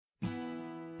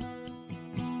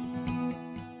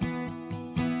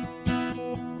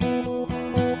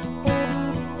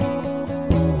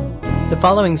The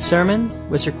following sermon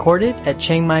was recorded at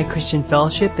Chiang Mai Christian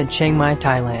Fellowship in Chiang Mai,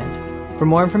 Thailand. For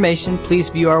more information, please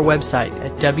view our website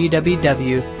at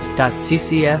www.ccfth.org.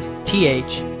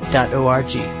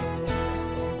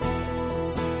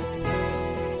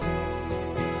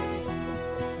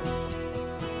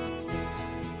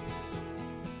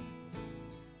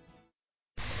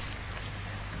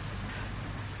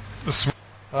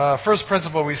 The first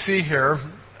principle we see here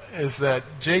is that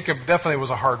Jacob definitely was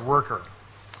a hard worker.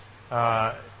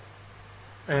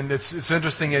 And it's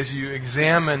interesting as you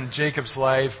examine Jacob's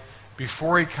life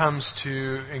before he comes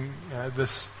to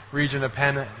this region of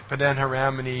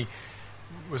Paddan-aram and he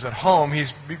was at home,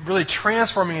 he's really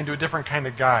transforming into a different kind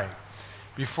of guy.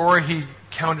 Before he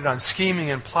counted on scheming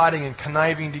and plotting and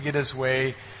conniving to get his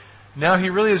way, now he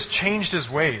really has changed his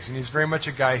ways, and he's very much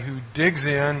a guy who digs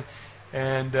in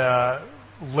and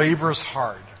labors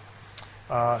hard.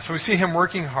 So we see him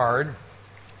working hard,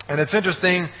 and it's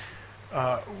interesting.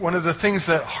 One of the things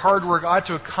that hard work ought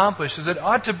to accomplish is it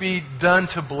ought to be done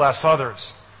to bless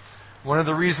others. One of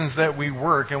the reasons that we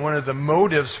work and one of the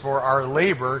motives for our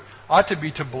labor ought to be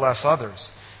to bless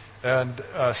others. And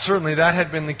certainly that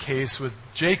had been the case with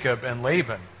Jacob and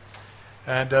Laban.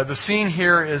 And the scene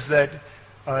here is that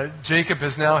Jacob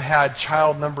has now had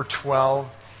child number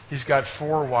 12. He's got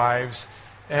 4 wives.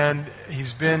 And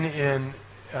he's been in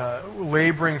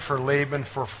laboring for Laban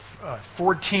for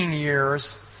 14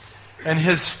 years. And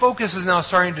his focus is now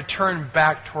starting to turn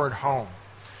back toward home.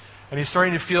 And he's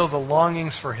starting to feel the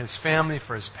longings for his family,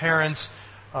 for his parents.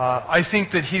 I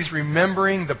think that he's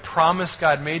remembering the promise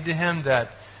God made to him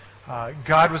that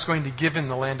God was going to give him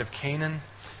the land of Canaan.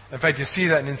 In fact, you see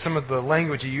that in some of the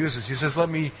language he uses. He says, "Let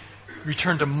me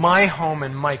return to my home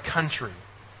and my country."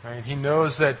 Right? He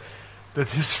knows that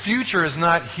his future is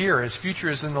not here. His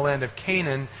future is in the land of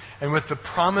Canaan and with the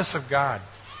promise of God.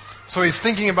 So he's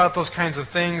thinking about those kinds of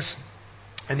things,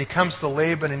 and he comes to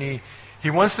Laban, and he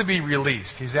wants to be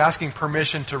released. He's asking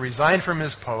permission to resign from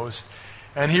his post,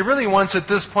 and he really wants at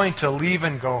this point to leave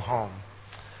and go home.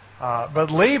 But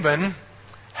Laban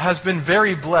has been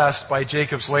very blessed by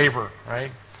Jacob's labor,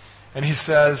 right? And he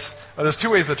says, there's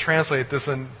 2 ways to translate this,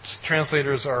 and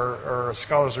translators or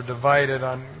scholars are divided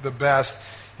on the best.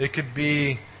 It could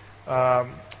be, I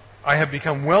have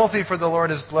become wealthy for the Lord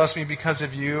has blessed me because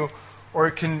of you. Or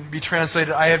it can be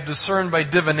translated, I have discerned by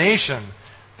divination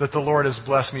that the Lord has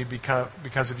blessed me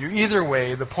because of you. Either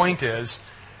way, the point is,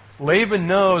 Laban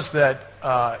knows that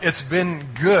it's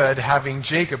been good having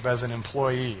Jacob as an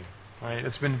employee. Right?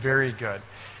 It's been very good.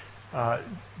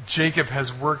 Jacob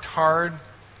has worked hard.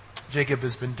 Jacob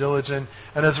has been diligent.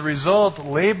 And as a result,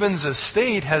 Laban's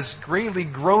estate has greatly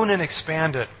grown and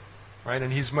expanded. Right?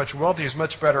 And he's much wealthier, he's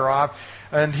much better off.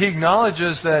 And he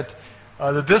acknowledges that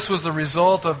this was the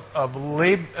result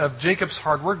of Jacob's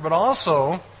hard work, but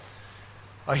also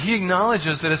he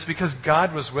acknowledges that it's because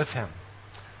God was with him.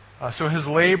 So his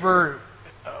labor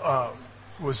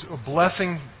was a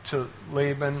blessing to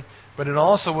Laban, but it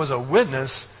also was a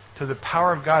witness to the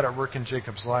power of God at work in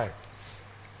Jacob's life.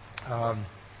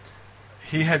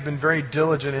 He had been very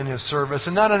diligent in his service,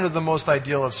 and not under the most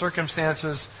ideal of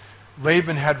circumstances.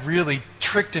 Laban had really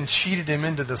tricked and cheated him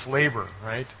into this labor,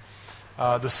 right?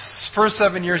 The first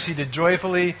 7 years he did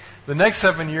joyfully. The next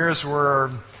 7 years were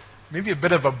maybe a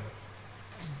bit of a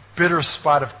bitter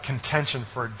spot of contention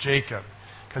for Jacob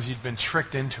because he'd been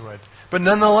tricked into it. But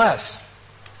nonetheless,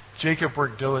 Jacob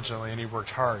worked diligently and he worked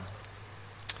hard.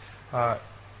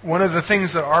 One of the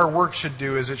things that our work should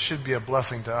do is it should be a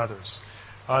blessing to others.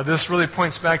 This really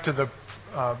points back to the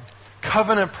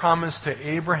covenant promise to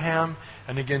Abraham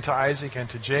and again to Isaac and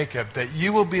to Jacob that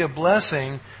you will be a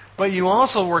blessing, but you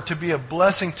also were to be a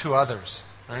blessing to others,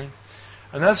 right?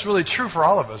 And that's really true for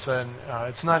all of us, and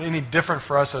it's not any different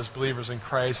for us as believers in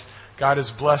Christ. God is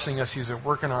blessing us. He's at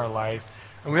work in our life.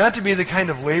 And we ought to be the kind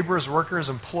of laborers, workers,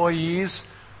 employees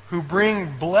who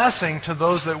bring blessing to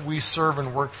those that we serve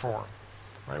and work for,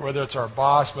 right? Whether it's our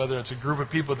boss, whether it's a group of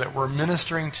people that we're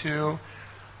ministering to.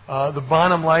 The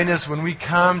bottom line is when we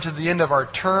come to the end of our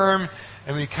term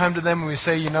and we come to them and we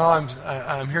say,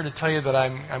 I'm here to tell you that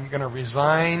I'm going to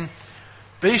resign,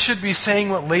 they should be saying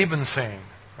what Laban's saying,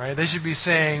 right? They should be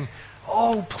saying,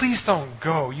 oh, please don't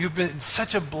go. You've been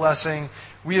such a blessing.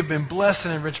 We have been blessed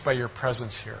and enriched by your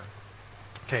presence here.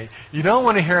 Okay, you don't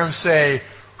want to hear him say,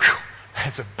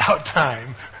 it's about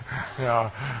time.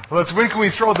 When can we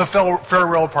throw the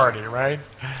farewell party, right?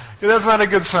 That's not a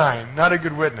good sign, not a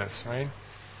good witness, right?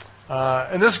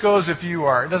 And this goes if you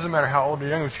are, it doesn't matter how old or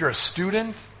young, if you're a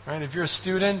student, right? If you're a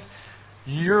student,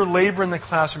 your labor in the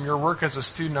classroom, your work as a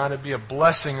student ought to be a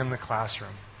blessing in the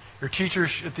classroom. Your teacher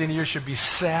at the end of the year should be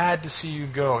sad to see you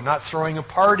go, not throwing a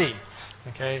party,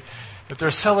 okay? If they're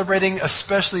celebrating,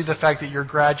 especially the fact that you're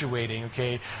graduating,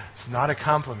 okay, it's not a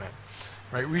compliment,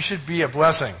 right? We should be a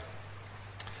blessing.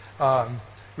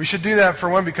 We should do that, for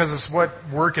one, because it's what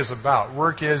work is about.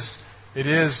 It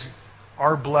is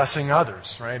our blessing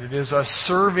others, right? It is us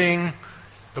serving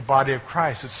the body of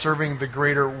Christ. It's serving the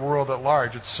greater world at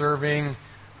large. It's serving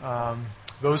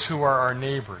those who are our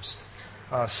neighbors.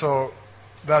 So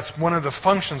that's one of the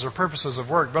functions or purposes of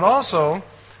work. But also,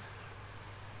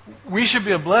 we should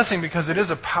be a blessing because it is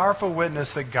a powerful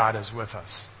witness that God is with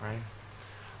us,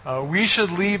 right? We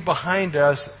should leave behind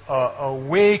us a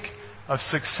wake of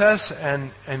success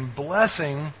and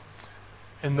blessing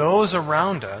in those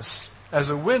around us as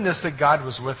a witness that God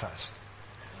was with us.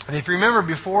 And if you remember,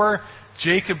 before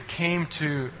Jacob came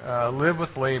to live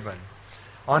with Laban,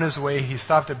 on his way he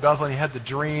stopped at Bethel and he had the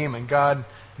dream, and God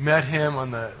met him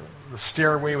on the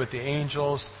stairway with the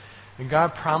angels, and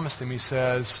God promised him, he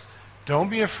says, "Don't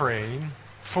be afraid,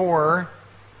 for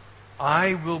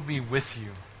I will be with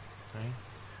you." Right?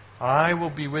 I will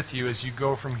be with you as you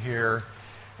go from here.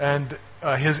 And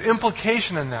his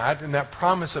implication in that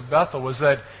promise of Bethel, was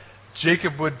that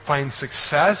Jacob would find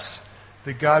success,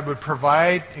 that God would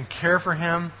provide and care for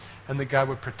him, and that God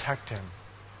would protect him.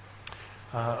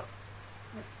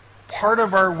 Part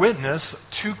of our witness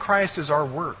to Christ is our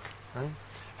work. Right?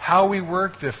 How we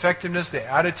work, the effectiveness, the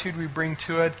attitude we bring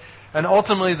to it, and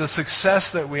ultimately the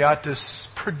success that we ought to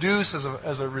produce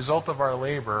as a result of our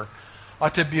labor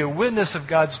ought to be a witness of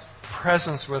God's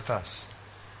presence with us.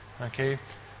 Okay?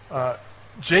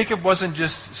 Jacob wasn't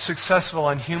just successful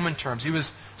on human terms. He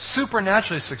was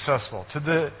supernaturally successful to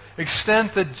the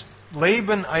extent that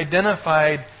Laban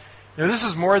identified, this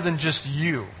is more than just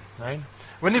you. Right?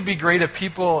 Wouldn't it be great if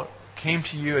people came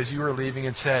to you as you were leaving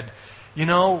and said,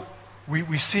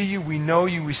 we see you, we know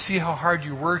you, we see how hard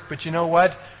you work, but you know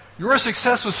what? Your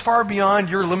success was far beyond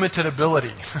your limited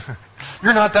ability.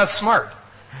 You're not that smart.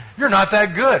 You're not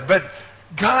that good, but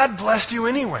God blessed you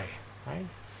anyway. Right?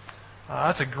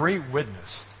 That's a great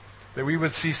witness, that we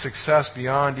would see success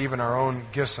beyond even our own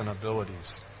gifts and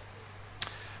abilities.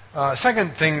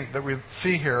 Second thing that we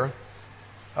see here,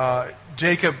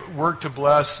 Jacob worked to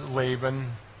bless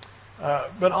Laban,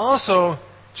 but also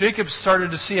Jacob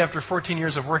started to see, after 14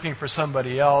 years of working for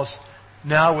somebody else,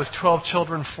 now with 12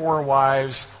 children, 4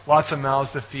 wives, lots of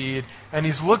mouths to feed, and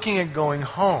he's looking at going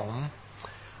home,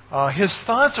 his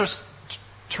thoughts are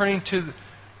turning to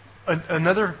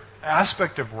another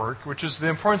aspect of work, which is the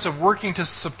importance of working to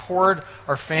support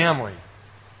our family.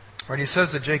 Right? He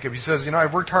says to Jacob, he says,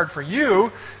 I've worked hard for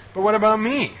you, but what about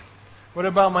me? What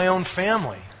about my own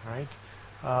family? Right?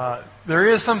 There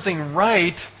is something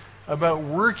right about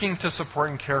working to support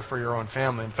and care for your own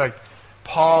family. In fact,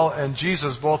 Paul and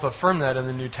Jesus both affirm that in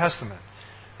the New Testament.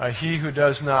 He who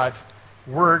does not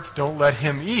work, don't let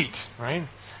him eat. Right?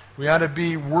 We ought to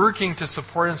be working to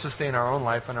support and sustain our own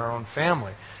life and our own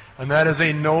family. And that is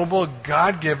a noble,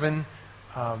 God-given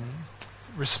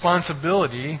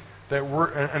responsibility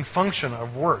and function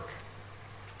of work.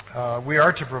 We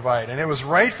are to provide. And it was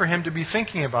right for him to be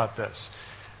thinking about this.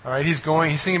 All right, he's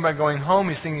thinking about going home.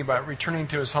 He's thinking about returning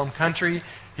to his home country.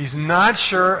 He's not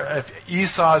sure if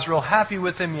Esau is real happy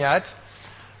with him yet.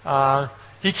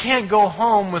 He can't go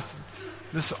home with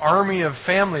this army of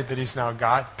family that he's now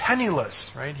got,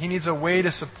 penniless. Right? He needs a way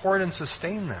to support and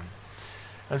sustain them.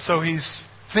 And so he's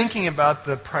thinking about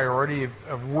the priority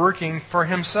of working for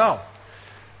himself.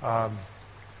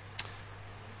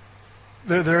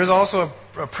 There is also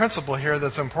a principle here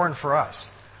that's important for us.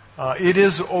 It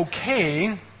is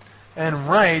okay and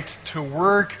right to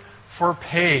work for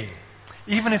pay,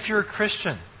 even if you're a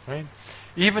Christian, right?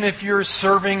 Even if you're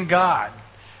serving God,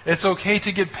 it's okay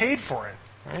to get paid for it,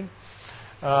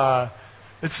 right?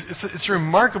 It's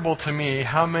remarkable to me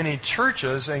how many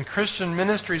churches and Christian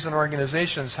ministries and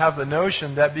organizations have the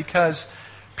notion that because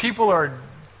people are,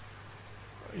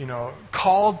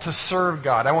 called to serve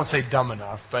God, I won't say dumb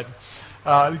enough, but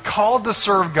called to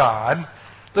serve God,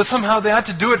 that somehow they have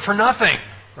to do it for nothing,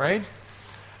 right?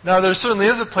 Now, there certainly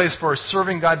is a place for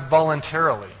serving God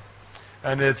voluntarily,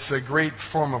 and it's a great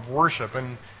form of worship,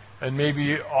 and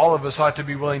maybe all of us ought to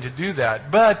be willing to do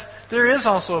that. But there is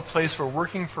also a place for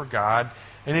working for God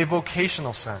in a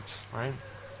vocational sense, right?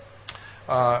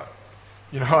 I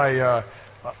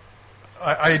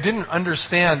didn't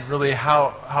understand really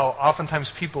how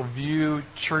oftentimes people view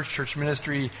church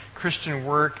ministry, Christian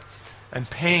work, and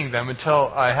paying them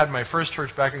until I had my first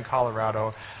church back in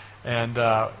Colorado, and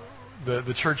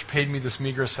the church paid me this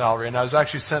meager salary, and I was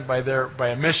actually sent by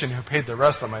a mission who paid the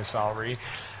rest of my salary.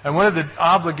 And one of the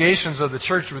obligations of the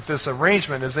church with this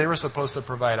arrangement is they were supposed to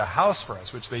provide a house for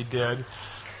us, which they did,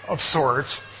 of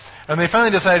sorts. And they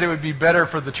finally decided it would be better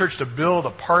for the church to build a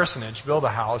parsonage, build a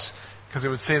house, because it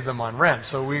would save them on rent.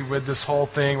 So we did this whole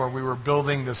thing where we were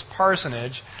building this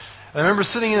parsonage. And I remember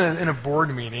sitting in a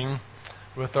board meeting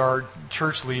with our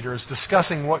church leaders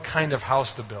discussing what kind of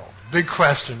house to build. Big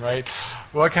question, right?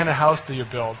 What kind of house do you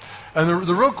build? And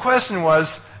the real question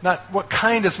was not what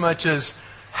kind as much as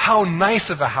how nice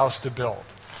of a house to build.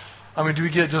 I mean, do we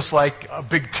get just like a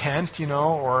big tent,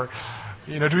 or,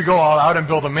 do we go all out and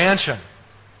build a mansion?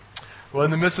 Well,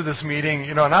 in the midst of this meeting,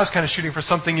 and I was kind of shooting for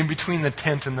something in between the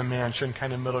tent and the mansion,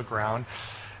 kind of middle ground.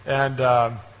 And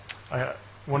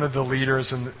one of the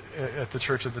leaders at the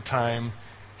church at the time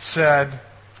said,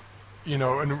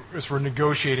 and as we're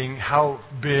negotiating how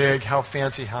big, how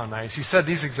fancy, how nice, he said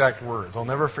these exact words. I'll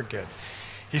never forget.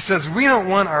 He says, "We don't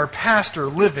want our pastor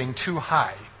living too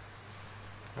high."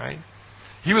 Right?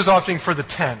 He was opting for the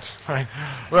tent, right?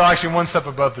 Well, actually, one step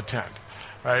above the tent,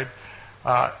 right?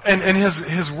 And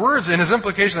his words and his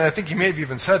implication, I think he may have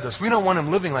even said this, we don't want him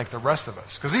living like the rest of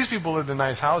us. Because these people lived in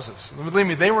nice houses. Believe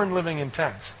me, they weren't living in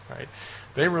tents, right?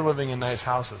 They were living in nice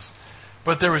houses.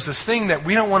 But there was this thing that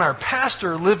we don't want our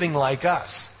pastor living like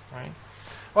us, right?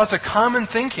 Well, it's a common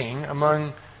thinking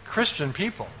among Christian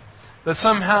people that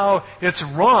somehow it's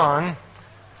wrong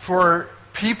for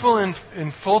people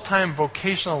in full-time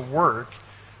vocational work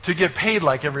to get paid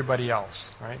like everybody else,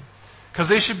 right? Because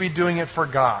they should be doing it for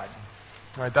God,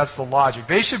 right? That's the logic.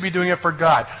 They should be doing it for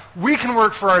God. We can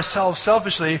work for ourselves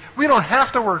selfishly. We don't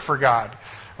have to work for God,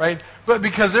 right? But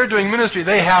because they're doing ministry,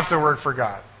 they have to work for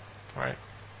God, right?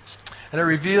 And it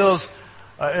reveals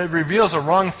a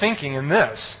wrong thinking in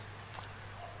this.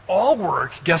 All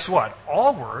work, guess what?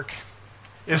 All work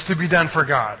is to be done for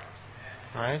God,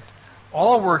 right?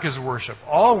 All work is worship.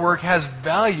 All work has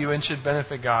value and should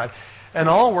benefit God. And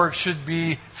all work should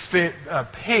be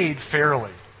paid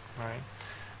fairly, right?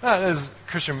 Not as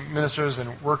Christian ministers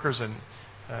and workers and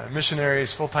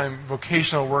missionaries, full-time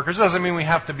vocational workers. Doesn't mean we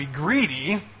have to be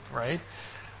greedy, right?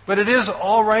 But it is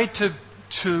all right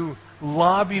to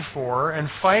lobby for and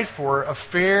fight for a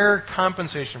fair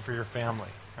compensation for your family,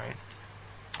 right?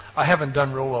 I haven't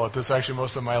done real well at this actually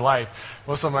most of my life.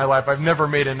 Most of my life I've never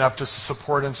made enough to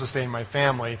support and sustain my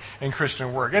family in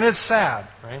Christian work. And it's sad,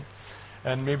 right?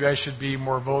 And maybe I should be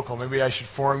more vocal. Maybe I should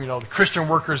form, the Christian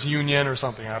Workers Union or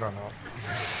something. I don't know.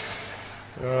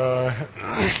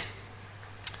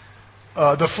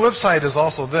 The flip side is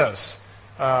also this.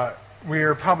 We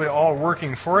are probably all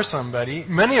working for somebody.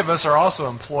 Many of us are also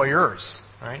employers,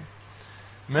 right?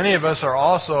 Many of us are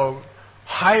also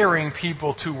hiring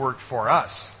people to work for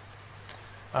us.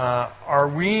 Are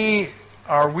we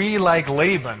like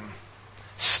Laban,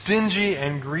 stingy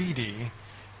and greedy,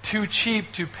 too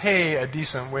cheap to pay a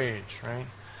decent wage, right?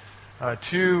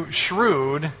 Too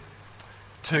shrewd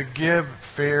to give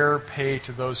fair pay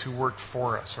to those who work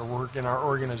for us or work in our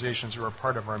organizations or are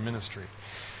part of our ministry?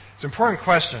 It's an important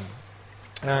question.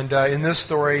 And in this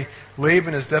story,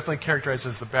 Laban is definitely characterized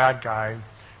as the bad guy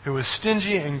who was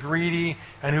stingy and greedy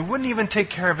and who wouldn't even take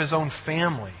care of his own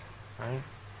family,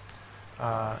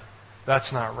 right?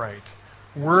 That's not right.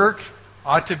 Work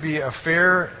ought to be a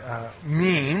fair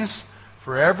means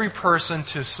for every person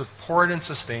to support and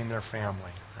sustain their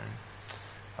family.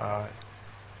 Right?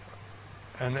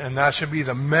 And that should be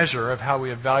the measure of how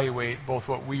we evaluate both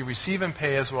what we receive in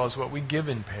pay as well as what we give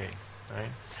in pay. Right?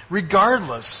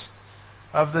 Regardless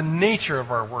of the nature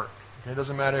of our work. Okay? It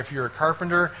doesn't matter if you're a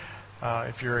carpenter,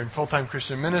 if you're in full-time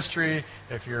Christian ministry,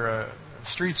 if you're a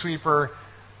street sweeper,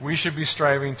 we should be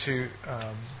striving to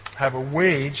have a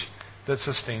wage that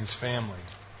sustains family.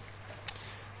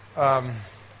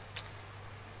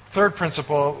 Third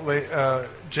principle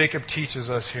Jacob teaches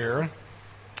us here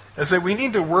is that we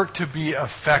need to work to be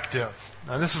effective.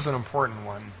 Now this is an important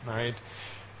one, right?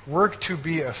 Work to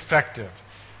be effective.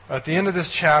 At the end of this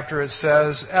chapter it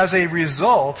says, as a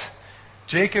result,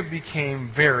 Jacob became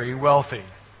very wealthy.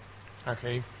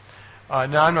 Okay?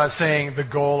 Now I'm not saying the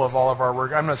goal of all of our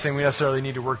work, I'm not saying we necessarily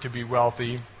need to work to be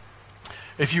wealthy.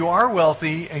 If you are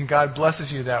wealthy and God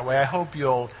blesses you that way, I hope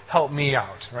you'll help me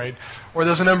out, right? Or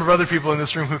there's a number of other people in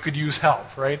this room who could use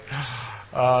help, right?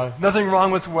 Nothing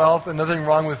wrong with wealth and nothing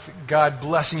wrong with God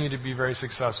blessing you to be very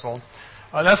successful.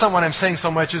 That's not what I'm saying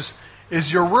so much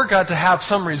is your work ought to have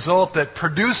some result that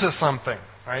produces something,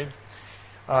 right?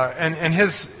 And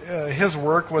his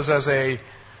work was as a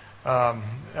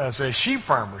sheep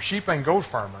farmer, sheep and goat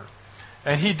farmer.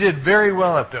 And he did very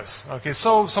well at this. Okay,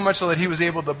 so much so that he was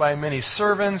able to buy many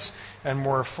servants and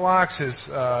more flocks. His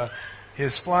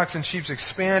flocks and sheep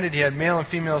expanded. He had male and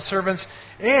female servants.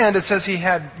 And it says he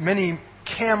had many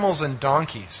camels and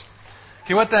donkeys.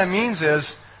 Okay, what that means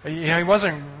is He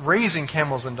wasn't raising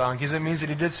camels and donkeys. It means that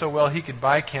he did so well he could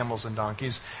buy camels and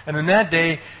donkeys. And in that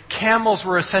day, camels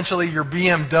were essentially your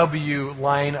BMW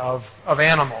line of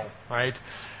animal, right?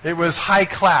 It was high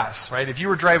class, right? If you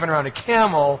were driving around a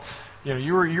camel,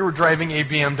 you were driving a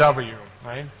BMW,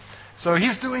 right? So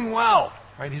he's doing well,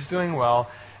 right? He's doing well.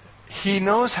 He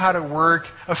knows how to work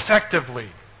effectively.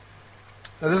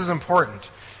 Now, this is important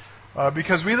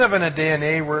because we live in a day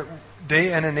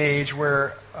and an age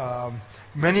where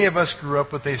many of us grew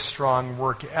up with a strong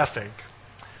work ethic.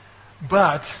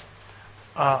 But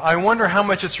I wonder how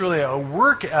much it's really a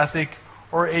work ethic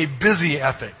or a busy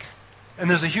ethic. And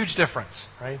there's a huge difference,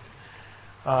 right?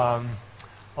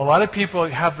 A lot of people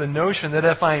have the notion that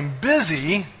if I'm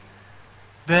busy,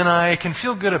 then I can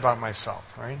feel good about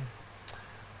myself, right?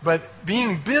 But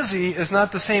being busy is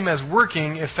not the same as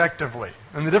working effectively.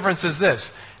 And the difference is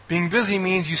this. Being busy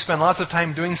means you spend lots of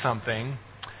time doing something.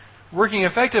 Working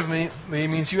effectively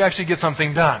means you actually get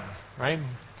something done, right?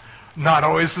 Not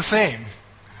always the same.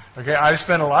 Okay, I've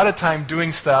spent a lot of time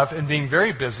doing stuff and being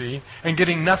very busy and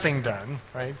getting nothing done,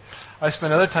 right? I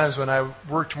spent other times when I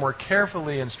worked more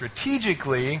carefully and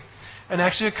strategically and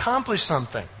actually accomplished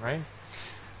something, right?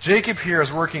 Jacob here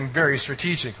is working very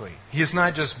strategically. He is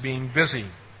not just being busy.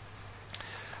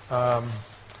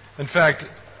 In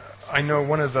fact, I know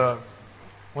one of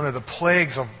the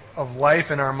plagues of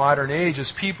life in our modern age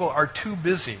is people are too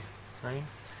busy, right?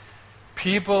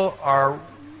 People are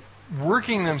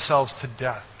working themselves to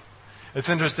death. It's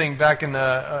interesting, back in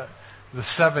the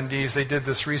 70s, they did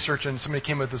this research and somebody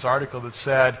came up with this article that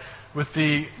said, with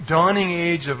the dawning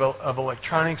age of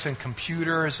electronics and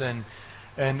computers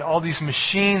and all these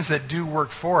machines that do work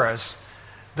for us,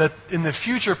 that in the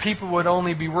future people would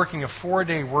only be working a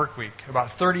 4-day work week,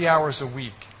 about 30 hours a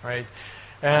week, right?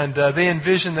 And they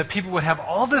envisioned that people would have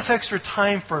all this extra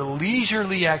time for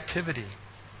leisurely activity,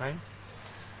 right?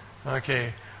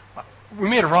 Okay, we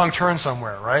made a wrong turn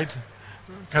somewhere, right?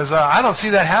 Because I don't see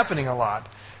that happening a lot.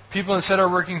 People instead are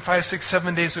working 5, 6,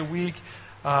 7 days a week.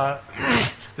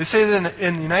 They say that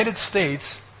in the United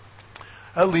States,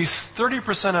 at least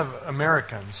 30% of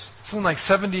Americans, something like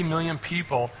 70 million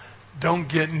people, don't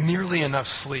get nearly enough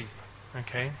sleep.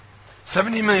 Okay?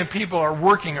 70 million people are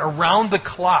working around the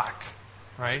clock,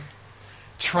 right?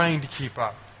 Trying to keep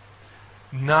up.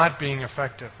 Not being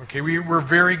effective. Okay? We're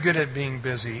very good at being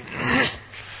busy.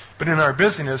 But in our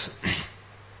busyness,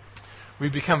 we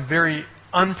become very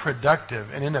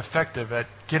unproductive and ineffective at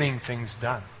getting things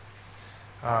done.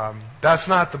 That's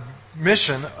not the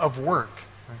mission of work.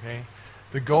 Okay?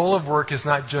 The goal of work is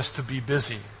not just to be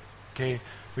busy. Okay?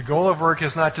 The goal of work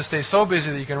is not to stay so busy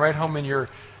that you can write home in your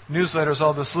newsletters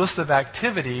all this list of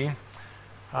activity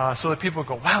so that people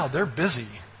go, wow, they're busy.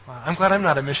 I'm glad I'm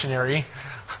not a missionary.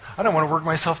 I don't want to work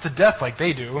myself to death like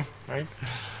they do. Right?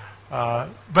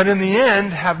 But in the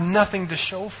end, have nothing to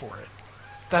show for it.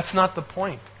 That's not the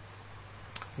point.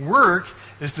 Work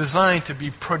is designed to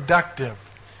be productive,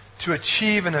 to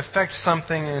achieve and affect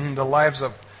something in the lives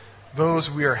of those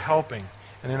we are helping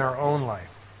and in our own life.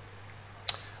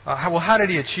 How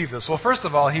did he achieve this? Well, first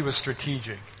of all, he was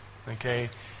strategic. Okay,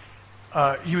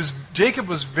 Jacob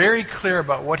was very clear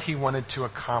about what he wanted to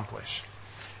accomplish.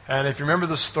 And if you remember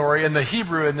the story, and the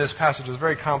Hebrew in this passage is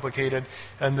very complicated,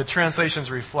 and the translations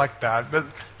reflect that. But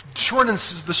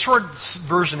the short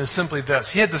version is simply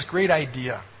this. He had this great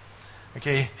idea.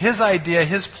 Okay, his idea,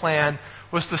 his plan,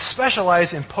 was to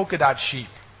specialize in polka dot sheep.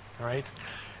 All right?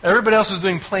 Everybody else was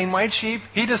doing plain white sheep.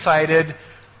 He decided,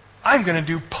 I'm going to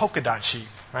do polka dot sheep.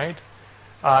 Right?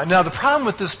 Now, the problem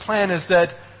with this plan is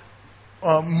that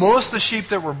most of the sheep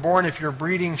that were born, if you're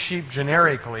breeding sheep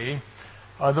generically,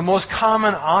 the most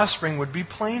common offspring would be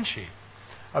plain sheep.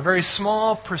 A very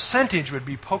small percentage would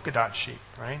be polka dot sheep.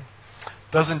 Right?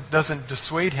 Doesn't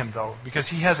dissuade him, though, because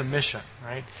he has a mission.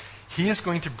 Right? He is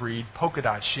going to breed polka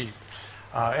dot sheep.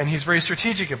 And he's very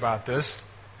strategic about this.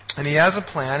 And he has a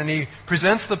plan, and he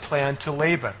presents the plan to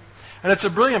Laban. And it's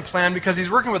a brilliant plan because he's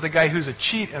working with a guy who's a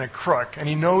cheat and a crook, and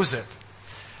he knows it.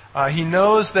 He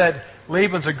knows that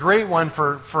Laban's a great one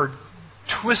for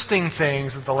twisting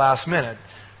things at the last minute.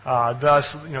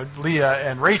 Thus, Leah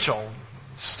and Rachel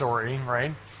story,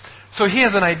 right? So he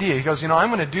has an idea. He goes, I'm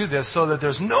going to do this so that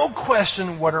there's no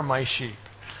question what are my sheep.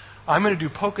 I'm going to do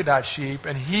polka dot sheep,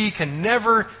 and he can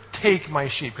never take my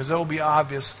sheep because it will be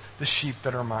obvious the sheep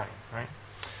that are mine, right?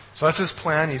 So that's his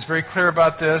plan. He's very clear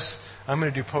about this. I'm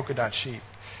going to do polka dot sheep.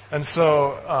 And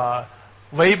so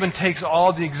Laban takes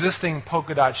all the existing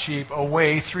polka dot sheep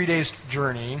away, 3 days'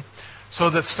 journey, so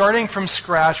that starting from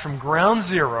scratch, from ground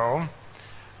zero,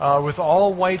 with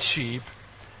all white sheep,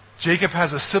 Jacob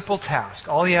has a simple task.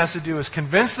 All he has to do is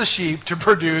convince the sheep to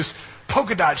produce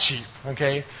polka dot sheep.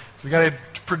 Okay, so we got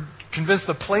to convince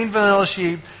the plain vanilla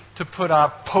sheep to put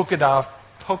off polka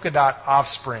dot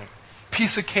offspring.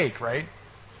 Piece of cake, right?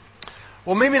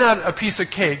 Well, maybe not a piece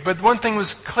of cake, but one thing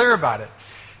was clear about it.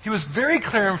 He was very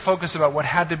clear and focused about what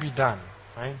had to be done.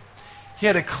 Right? He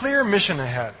had a clear mission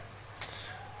ahead.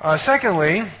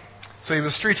 Secondly, so he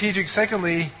was strategic.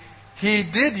 Secondly, he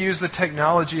did use the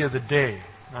technology of the day.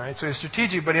 All right? So he was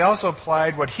strategic, but he also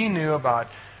applied what he knew about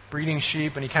breeding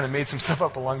sheep, and he kind of made some stuff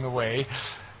up along the way.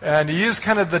 And he used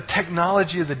kind of the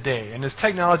technology of the day. And his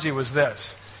technology was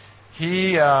this.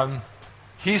 He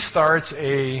starts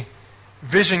a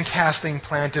vision casting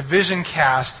plant to vision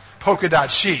cast polka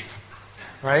dot sheep.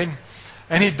 Right?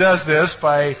 And he does this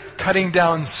by cutting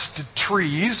down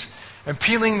trees and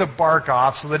peeling the bark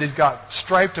off so that he's got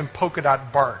striped and polka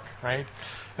dot bark, right?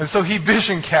 And so he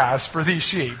vision casts for these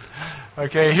sheep.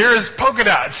 Okay, here's polka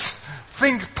dots.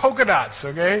 Think polka dots,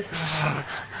 okay?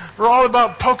 We're all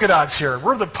about polka dots here.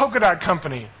 We're the polka dot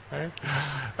company, right?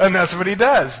 And that's what he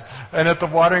does. And at the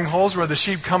watering holes where the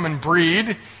sheep come and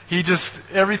breed,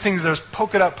 there's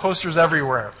polka dot posters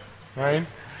everywhere, right?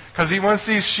 Because he wants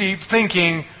these sheep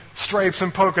thinking stripes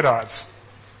and polka dots.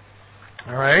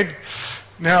 All right?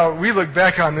 Now, we look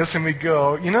back on this and we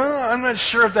go, I'm not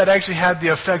sure if that actually had the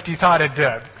effect he thought it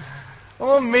did.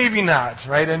 Well, maybe not,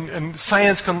 right? And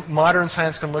modern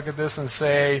science can look at this and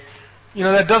say,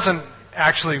 that doesn't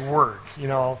actually work.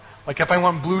 Like if I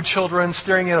want blue children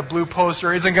staring at a blue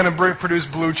poster, isn't going to produce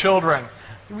blue children.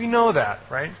 We know that,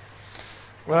 right?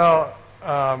 Well,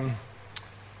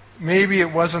 maybe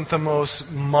it wasn't the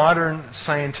most modern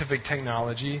scientific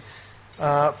technology.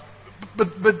 But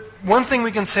one thing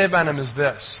we can say about him is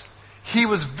this. He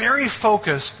was very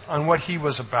focused on what he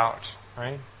was about,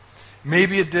 right?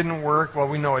 Maybe it didn't work. Well,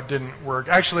 we know it didn't work.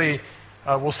 Actually,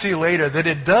 we'll see later that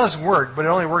it does work, but it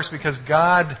only works because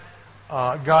God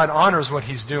honors what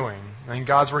he's doing. And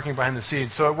God's working behind the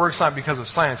scenes. So it works not because of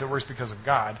science, it works because of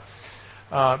God.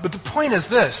 But the point is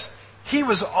this. He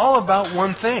was all about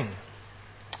one thing.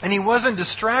 And he wasn't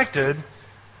distracted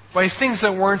by things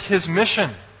that weren't his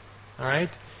mission. All right?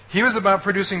 He was about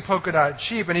producing polka dot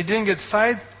sheep, and he didn't get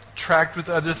sidetracked with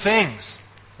other things.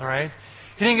 All right?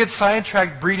 He didn't get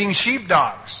sidetracked breeding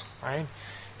sheepdogs. Right?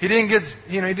 He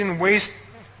didn't waste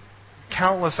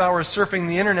countless hours surfing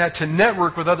the internet to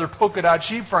network with other polka dot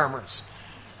sheep farmers.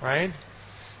 Right?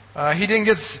 He didn't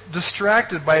get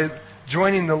distracted by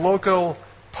joining the local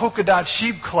polka dot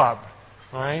sheep club.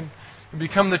 Right? And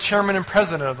become the chairman and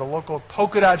president of the local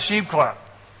polka dot sheep club.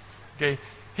 Okay?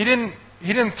 He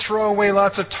didn't throw away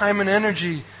lots of time and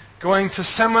energy going to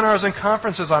seminars and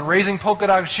conferences on raising polka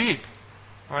dot sheep.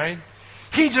 Right?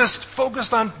 He just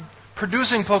focused on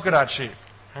producing polka dot sheep.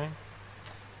 Right?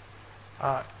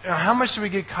 How much do we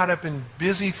get caught up in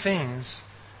busy things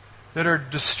that are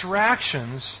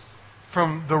distractions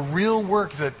from the real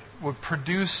work that would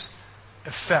produce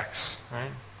effects?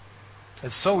 Right?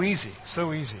 It's so easy,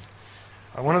 so easy.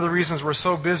 One of the reasons we're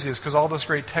so busy is because all this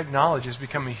great technology has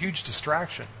become a huge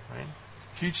distraction, right?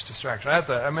 Huge distraction. I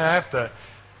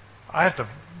have to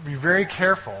be very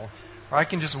careful, or I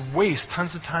can just waste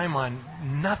tons of time on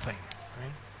nothing,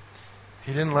 right?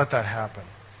 He didn't let that happen.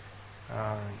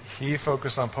 He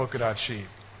focused on polka dot sheep.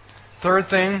 Third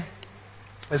thing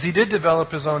is he did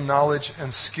develop his own knowledge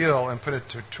and skill and put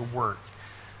it to work.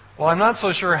 Well, I'm not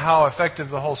so sure how effective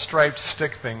the whole striped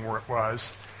stick thing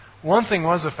was. One thing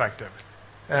was effective.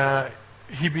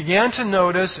 He began to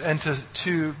notice and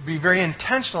to be very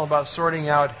intentional about sorting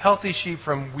out healthy sheep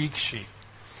from weak sheep.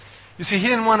 You see, he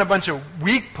didn't want a bunch of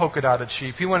weak polka-dotted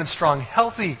sheep. He wanted strong,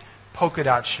 healthy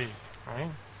polka-dot sheep. Right?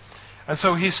 And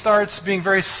so he starts being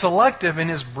very selective in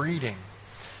his breeding.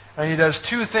 And he does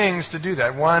two things to do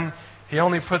that. One, he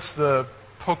only puts the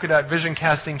polka-dot vision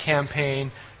casting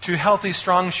campaign to healthy,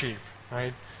 strong sheep,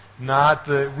 right? Not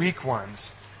the weak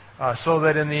ones. So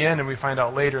that in the end, and we find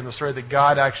out later in the story, that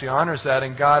God actually honors that,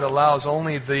 and God allows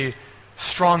only the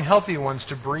strong, healthy ones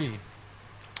to breed.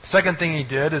 Second thing he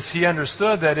did is he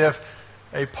understood that if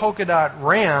a polka dot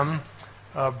ram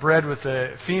bred with a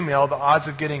female, the odds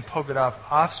of getting polka dot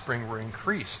offspring were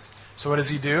increased. So what does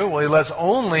he do? Well, he lets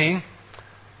only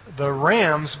the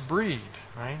rams breed,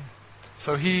 right?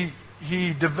 So he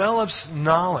develops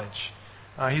knowledge.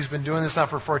 He's been doing this now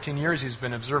for 14 years. He's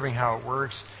been observing how it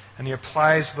works. And he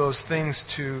applies those things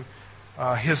to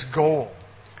his goal.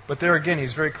 But there again,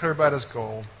 he's very clear about his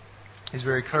goal. He's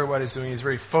very clear what he's doing. He's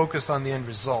very focused on the end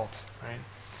result. Right?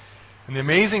 And the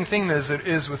amazing thing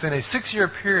is within a 6-year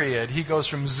period, he goes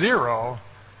from 0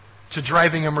 to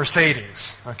driving a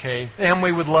Mercedes. Okay,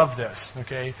 Amway would love this.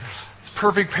 Okay, it's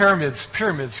perfect pyramid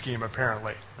scheme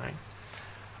apparently.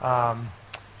 Right?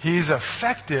 He's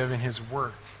effective in his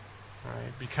work,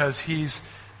 right? Because he's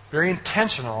very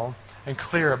intentional and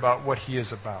clear about what he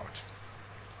is about.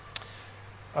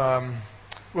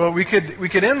 Well, we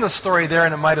could end the story there,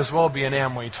 and it might as well be an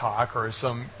Amway talk or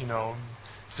some,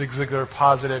 Zig Ziglar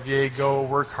positive, yay, go,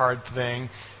 work hard thing.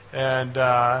 And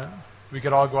we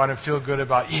could all go out and feel good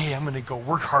about, I'm going to go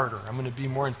work harder. I'm going to be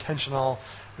more intentional.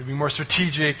 I'm going to be more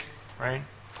strategic, right?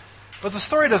 But the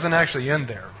story doesn't actually end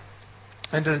there.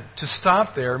 And to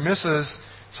stop there misses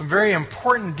some very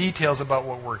important details about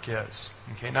what work is.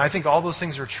 Okay, now I think all those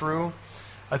things are true.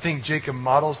 I think Jacob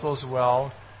models those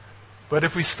well. But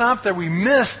if we stop there, we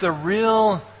miss the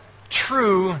real,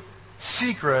 true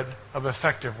secret of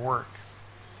effective work.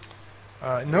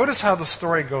 Notice how the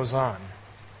story goes on.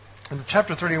 In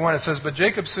chapter 31, it says, "But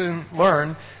Jacob soon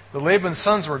learned that Laban's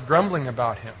sons were grumbling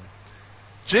about him.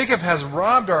 'Jacob has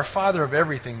robbed our father of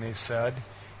everything,' they said.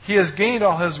 'He has gained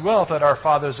all his wealth at our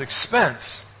father's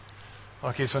expense.'"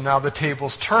 Okay, so now the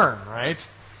tables turn, right?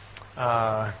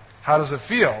 How does it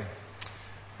feel?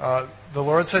 The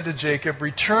Lord said to Jacob,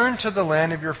 "Return to the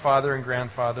land of your father and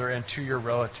grandfather and to your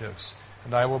relatives,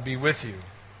 and I will be with you."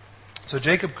 So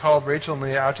Jacob called Rachel and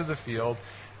Leah out to the field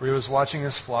where he was watching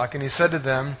his flock, and he said to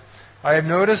them, "I have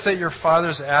noticed that your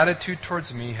father's attitude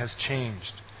towards me has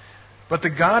changed. But the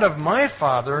God of my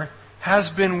father has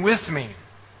been with me.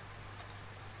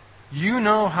 You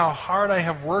know how hard I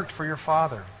have worked for your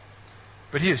father.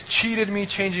 But he has cheated me,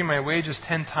 changing my wages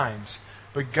 10 times.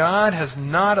 But God has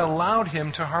not allowed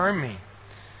him to harm me.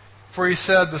 For he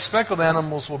said, the speckled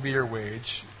animals will be your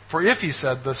wage. For if he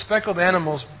said, the speckled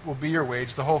animals will be your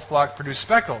wage, the whole flock produced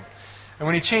speckled. And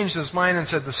when he changed his mind and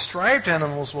said, the striped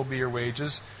animals will be your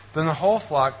wages, then the whole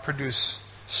flock produced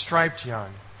striped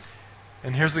young."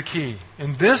 And here's the key.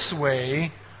 "In this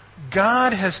way,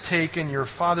 God has taken your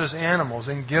father's animals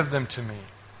and give them to me."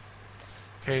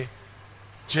 Okay,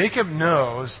 Jacob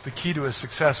knows the key to his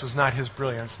success was not his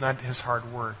brilliance, not his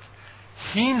hard work.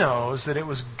 He knows that it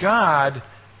was God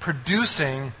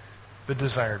producing the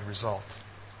desired result.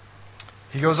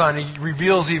 He goes on, he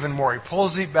reveals even more. He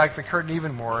pulls back the curtain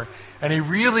even more, and he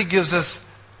really gives us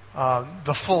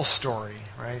the full story,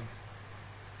 right?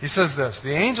 He says this,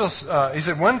 he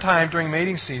said, "One time during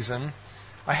mating season,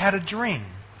 I had a dream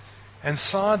and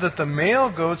saw that the male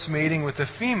goats mating with the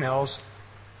females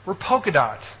were polka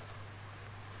dot,"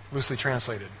 loosely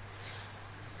translated.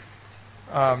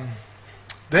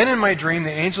 "Then in my dream,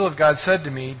 the angel of God said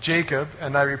to me, 'Jacob,'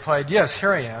 and I replied, 'Yes,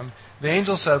 here I am.' The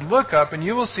angel said, 'Look up, and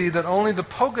you will see that only the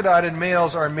polka-dotted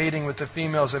males are mating with the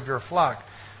females of your flock.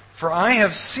 For I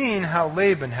have seen how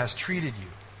Laban has treated you.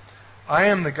 I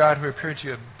am the God who appeared to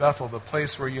you at Bethel, the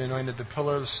place where you anointed the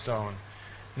pillar of stone.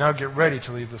 Now get ready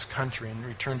to leave this country and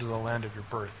return to the land of your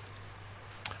birth.'"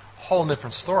 Whole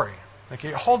different story.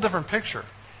 Okay, a whole different picture.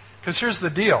 Because here's the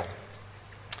deal.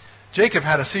 Jacob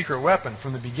had a secret weapon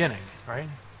from the beginning, right?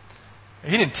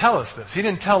 He didn't tell us this. He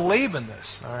didn't tell Laban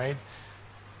this, all right?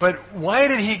 But where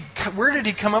did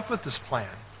he come up with this plan?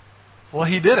 Well,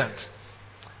 he didn't.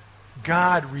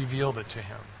 God revealed it to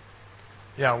him.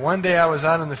 Yeah, one day I was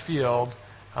out in the field,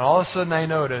 and all of a sudden I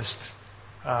noticed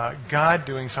God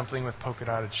doing something with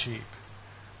polka-dotted sheep.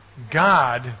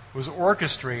 God was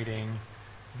orchestrating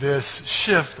this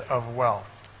shift of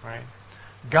wealth, right?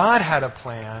 God had a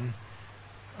plan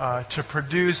to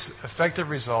produce effective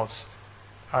results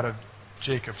out of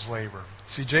Jacob's labor.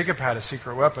 See, Jacob had a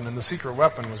secret weapon, and the secret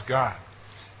weapon was God.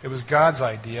 It was God's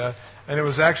idea, and it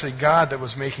was actually God that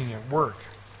was making it work.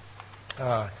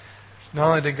 Not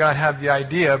only did God have the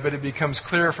idea, but it becomes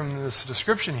clear from this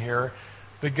description here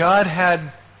that God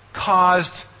had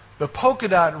caused the polka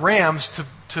dot rams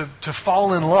to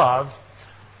fall in love,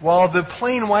 while the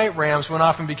plain white rams went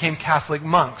off and became Catholic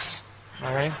monks.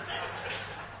 All right?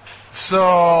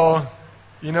 So,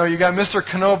 you got Mr.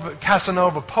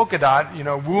 Casanova Polka Dot,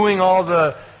 wooing all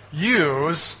the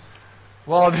ewes,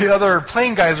 while the other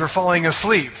plain guys were falling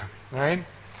asleep, right?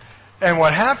 And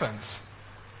what happens?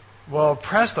 Well,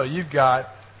 presto, you've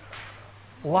got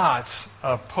lots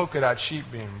of polka dot sheep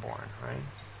being born, right?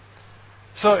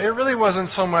 So it really wasn't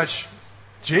so much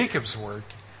Jacob's work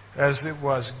as it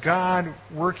was God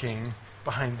working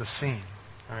behind the scene,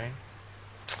 right?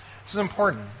 This is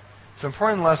important. It's an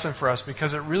important lesson for us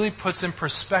because it really puts in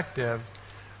perspective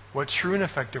what true and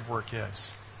effective work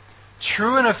is.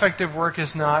 True and effective work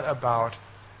is not about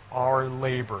our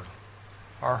labor,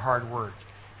 our hard work.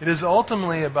 It is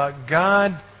ultimately about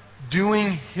God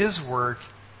doing His work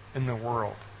in the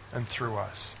world and through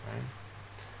us. Right?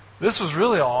 This was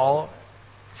really all,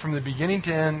 from the beginning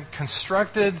to end,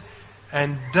 constructed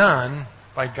and done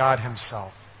by God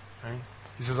Himself. Right?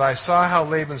 He says, I saw how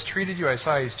Laban's treated you. I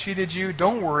saw he's cheated you.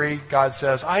 Don't worry. God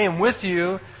says, I am with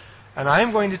you, and I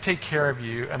am going to take care of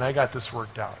you, and I got this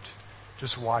worked out.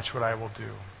 Just watch what I will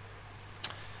do.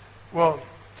 Well,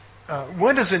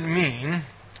 what does it mean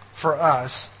for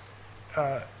us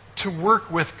to work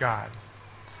with God?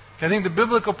 I think the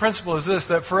biblical principle is this,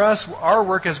 that for us, our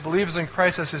work as believers in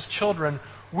Christ, as His children,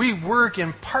 we work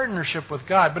in partnership with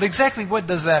God. But exactly what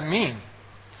does that mean?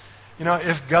 You know,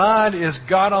 if God is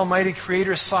God Almighty,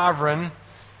 Creator, Sovereign,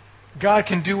 God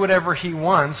can do whatever He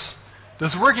wants.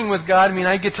 Does working with God mean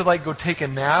I get to go take a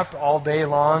nap all day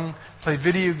long, play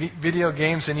video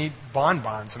games, and eat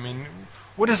bonbons? I mean,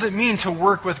 what does it mean to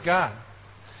work with God?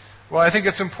 Well, I think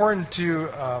it's important to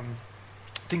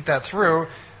think that through.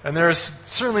 And there's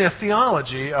certainly a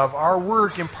theology of our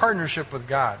work in partnership with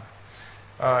God.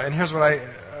 And here's what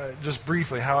just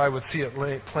briefly, how I would see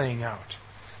it playing out.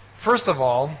 First of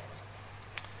all,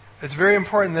 it's very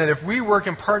important that if we work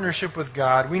in partnership with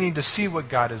God, we need to see what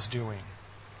God is doing.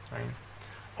 Right?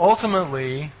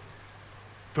 Ultimately,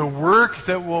 the work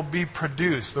that will be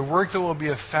produced, the work that will be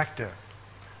effective,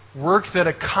 work that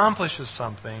accomplishes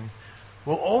something,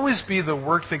 will always be the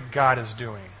work that God is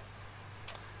doing.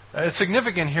 It's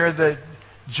significant here that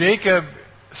Jacob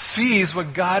sees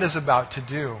what God is about to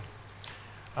do.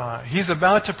 He's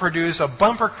about to produce a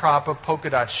bumper crop of polka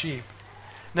dot sheep.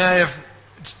 Now,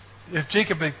 if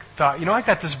Jacob had thought, I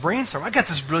got this brainstorm, I got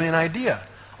this brilliant idea.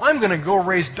 I'm going to go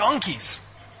raise donkeys,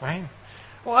 right?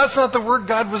 Well, that's not the work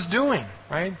God was doing,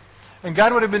 right? And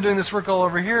God would have been doing this work all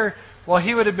over here while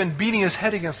he would have been beating his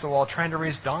head against the wall trying to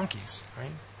raise donkeys,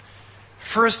 right?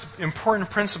 First important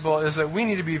principle is that we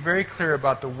need to be very clear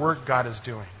about the work God is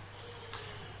doing.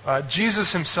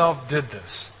 Jesus himself did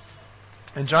this.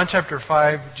 In John chapter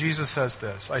 5, Jesus says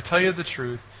this, I tell you the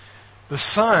truth, the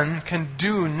Son can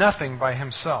do nothing by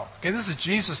himself. Okay, this is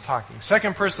Jesus talking.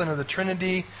 Second person of the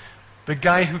Trinity, the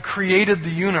guy who created the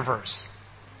universe.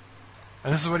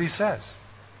 And this is what he says.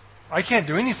 I can't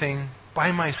do anything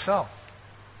by myself.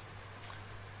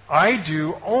 I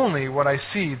do only what I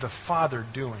see the Father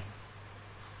doing.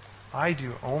 I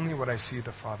do only what I see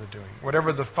the Father doing.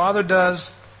 Whatever the Father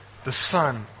does, the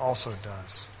Son also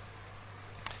does.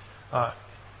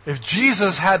 If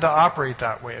Jesus had to operate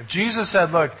that way, if Jesus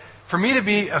said, look, for me to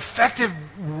be effective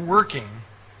working,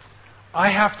 I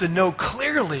have to know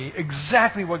clearly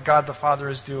exactly what God the Father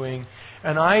is doing,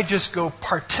 and I just go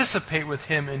participate with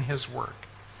him in his work.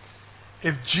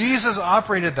 If Jesus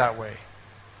operated that way,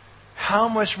 how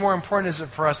much more important is it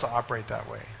for us to operate that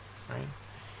way? Right?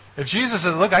 If Jesus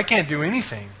says, look, I can't do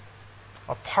anything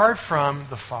apart from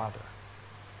the Father,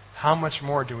 how much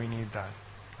more do we need that?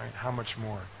 Right? How much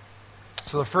more?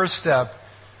 So the first step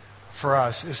for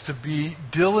us is to be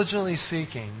diligently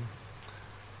seeking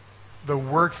the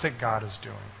work that God is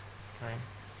doing. Right?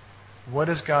 What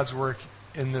is God's work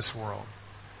in this world?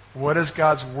 What is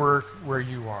God's work where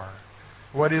you are?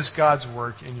 What is God's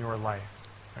work in your life?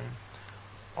 Right?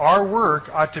 Our work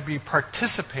ought to be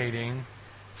participating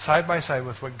side by side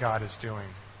with what God is doing.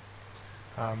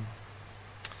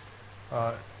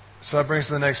 So that brings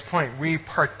to the next point. We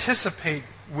participate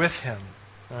with him.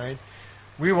 Right?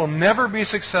 We will never be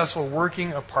successful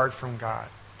working apart from God.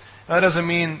 Now, that doesn't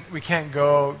mean we can't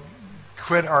go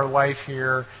quit our life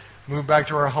here, move back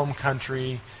to our home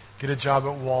country, get a job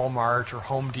at Walmart or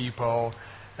Home Depot,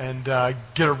 and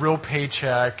get a real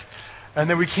paycheck, and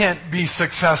then we can't be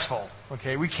successful.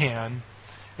 Okay, we can.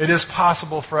 It is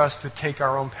possible for us to take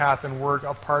our own path and work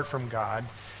apart from God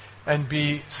and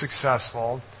be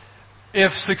successful.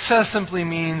 If success simply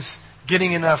means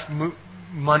getting enough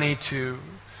money to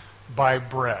buy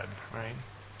bread, right?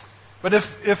 But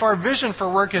if our vision for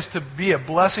work is to be a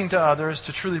blessing to others,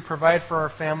 to truly provide for our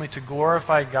family, to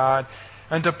glorify God,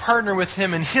 and to partner with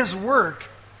him in his work,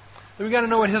 then we've got to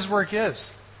know what his work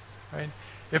is. Right?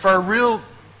 If our real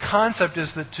concept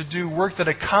is that to do work that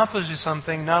accomplishes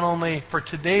something not only for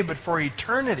today but for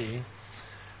eternity,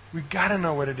 we've got to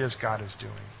know what it is God is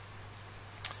doing.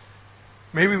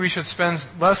 Maybe we should spend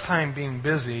less time being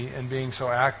busy and being so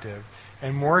active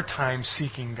and more time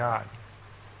seeking God.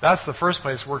 That's the first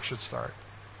place work should start.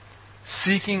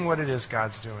 Seeking what it is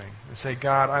God's doing. And say,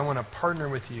 God, I want to partner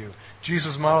with you.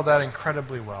 Jesus modeled that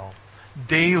incredibly well.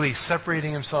 Daily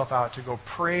separating himself out to go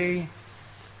pray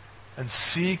and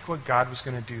seek what God was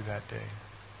going to do that day.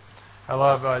 I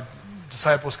love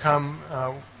disciples come.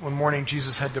 One morning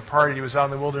Jesus had departed. He was out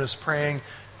in the wilderness praying.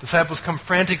 Disciples come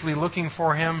frantically looking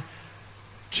for him.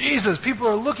 Jesus, people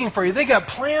are looking for you. They got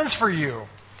plans for you.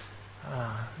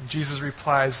 Jesus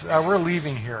replies, we're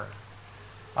leaving here.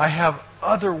 I have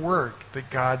other work that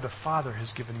God the Father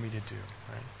has given me to do.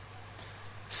 Right?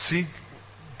 Seek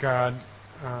God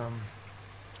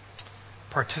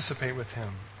participate with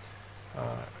Him.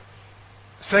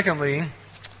 Secondly,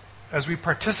 as we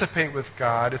participate with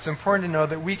God, it's important to know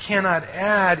that we cannot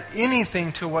add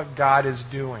anything to what God is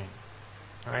doing.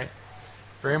 All right?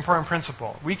 Very important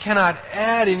principle. We cannot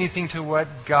add anything to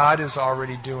what God is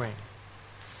already doing.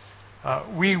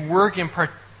 We work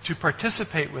to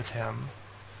participate with Him,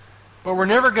 but we're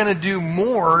never going to do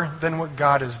more than what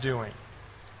God is doing.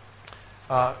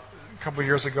 A couple of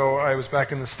years ago, I was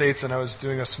back in the States and I was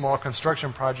doing a small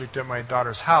construction project at my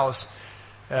daughter's house.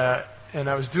 And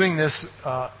I was doing this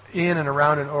in and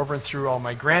around and over and through all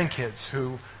my grandkids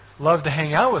who loved to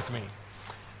hang out with me.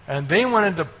 And they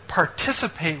wanted to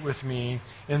participate with me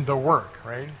in the work,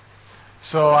 right?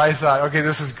 So I thought, okay,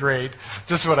 this is great.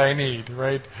 Just what I need,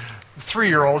 right?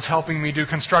 3-year-olds helping me do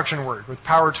construction work with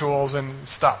power tools and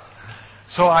stuff.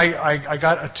 So I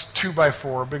got a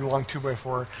 2x4, a big long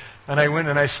 2x4, and I went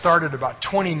and I started about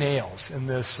 20 nails in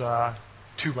this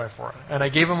 2x4. And I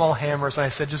gave them all hammers, and I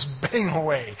said, just bang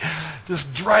away.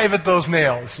 Just drive at those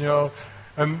nails,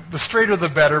 And the straighter the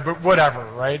better, but whatever,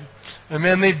 right? And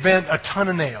man, they bent a ton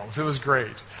of nails. It was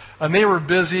great. And they were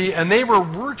busy, and they were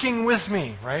working with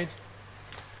me, right?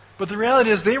 But the reality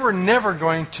is they were never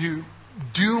going to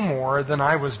do more than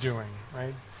I was doing,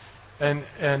 right?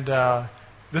 And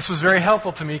this was very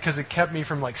helpful to me because it kept me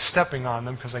from stepping on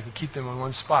them because I could keep them in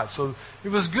one spot. So it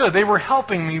was good. They were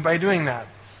helping me by doing that,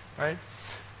 right?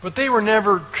 But they were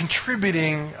never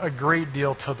contributing a great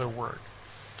deal to the work.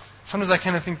 Sometimes I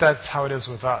kind of think that's how it is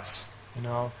with us.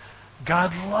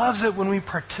 God loves it when we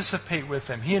participate with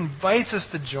Him. He invites us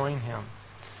to join Him.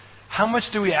 How much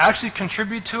do we actually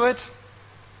contribute to it?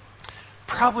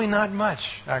 Probably not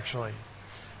much, actually.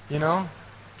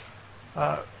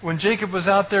 When Jacob was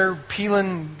out there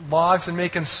peeling logs and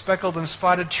making speckled and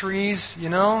spotted trees,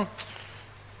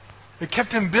 it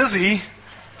kept him busy.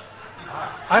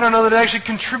 I don't know that it actually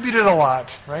contributed a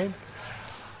lot, right?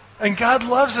 And God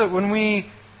loves it when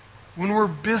we're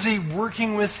busy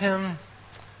working with Him.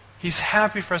 He's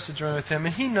happy for us to join with Him,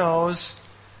 and He knows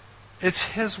it's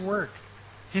His work.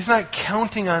 He's not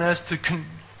counting on us to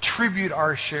contribute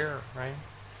our share,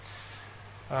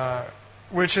 right?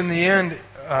 Which in the end,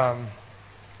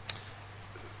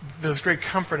 there's great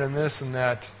comfort in this, in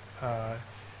that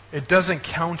it doesn't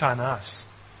count on us.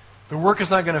 The work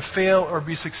is not going to fail or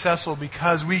be successful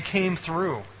because we came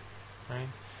through. Right?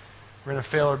 We're going to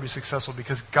fail or be successful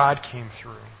because God came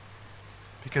through.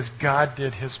 Because God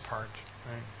did His part.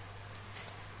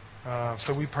 Right?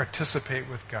 So we participate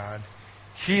with God.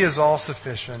 He is all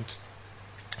sufficient.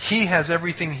 He has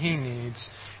everything He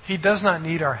needs. He does not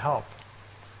need our help,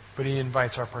 but He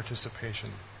invites our participation.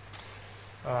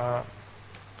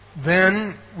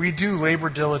 Then we do labor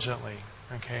diligently.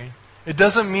 Okay? It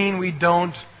doesn't mean we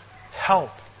don't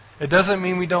help. It doesn't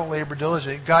mean we don't labor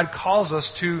diligently. God calls us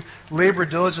to labor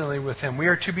diligently with Him. We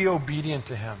are to be obedient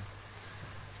to Him.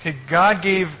 Okay, God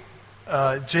gave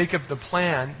Jacob the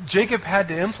plan. Jacob had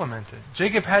to implement it.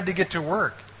 Jacob had to get to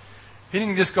work. He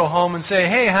didn't just go home and say,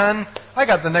 hey, hon, I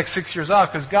got the next 6 years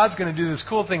off because God's going to do this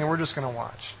cool thing and we're just going to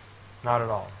watch. Not at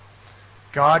all.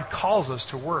 God calls us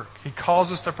to work. He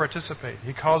calls us to participate.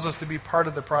 He calls us to be part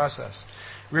of the process.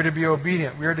 We are to be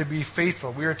obedient. We are to be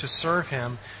faithful. We are to serve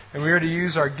Him. And we are to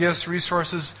use our gifts,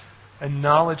 resources, and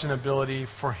knowledge and ability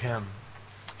for Him.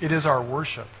 It is our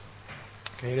worship.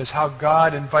 Okay, it is how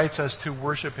God invites us to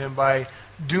worship Him, by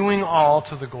doing all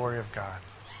to the glory of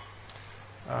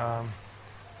God.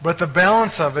 But the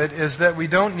balance of it is that we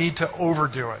don't need to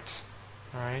overdo it.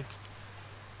 All right?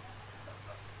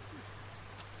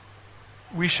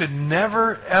 We should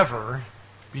never, ever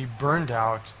be burned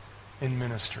out in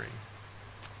ministry.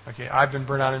 Okay, I've been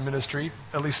burned out in ministry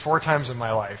at least 4 times in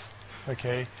my life.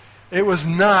 Okay, it was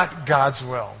not God's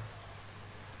will.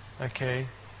 Okay,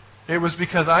 it was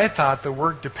because I thought the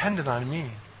work depended on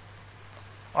me.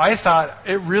 I thought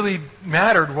it really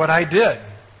mattered what I did.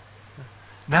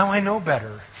 Now I know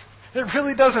better. It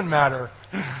really doesn't matter,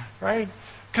 right?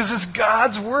 Because it's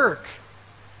God's work.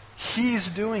 He's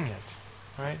doing it,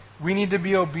 right? We need to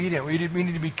be obedient. We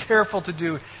need to be careful to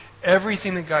do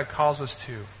everything that God calls us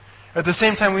to. At the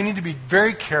same time, we need to be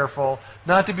very careful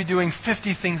not to be doing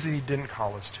 50 things that He didn't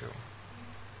call us to.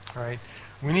 All right?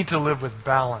 We need to live with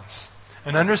balance.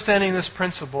 And understanding this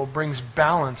principle brings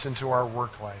balance into our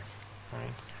work life.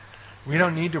 Right? We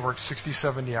don't need to work 60,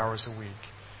 70 hours a week.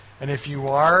 And if you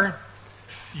are,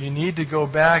 you need to go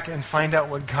back and find out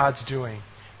what God's doing.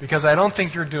 Because I don't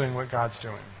think you're doing what God's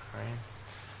doing. Right?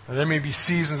 Now, there may be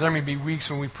seasons, there may be weeks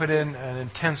when we put in an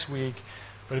intense week.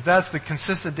 But if that's the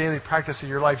consistent daily practice of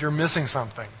your life, you're missing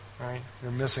something, right?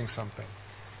 You're missing something.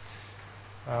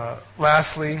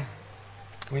 Lastly,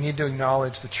 we need to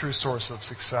acknowledge the true source of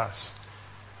success.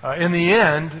 In the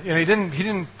end, he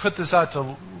didn't put this out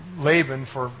to Laban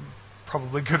for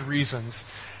probably good reasons.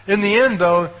 In the end,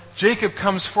 though, Jacob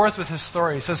comes forth with his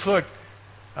story. He says, look,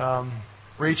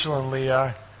 Rachel and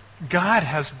Leah, God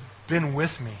has been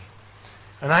with me.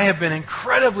 And I have been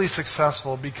incredibly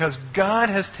successful because God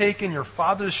has taken your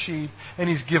father's sheep and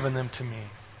he's given them to me.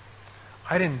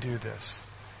 I didn't do this.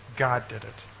 God did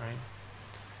it,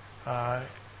 right?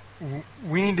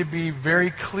 We need to be very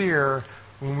clear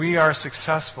when we are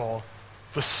successful,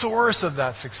 the source of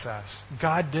that success.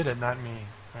 God did it, not me,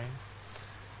 right?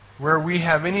 Where we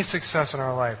have any success in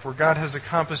our life, where God has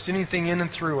accomplished anything in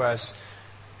and through us,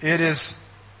 it is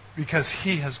because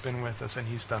he has been with us and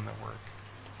he's done the work.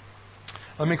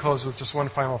 Let me close with just one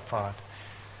final thought.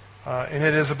 And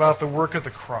it is about the work of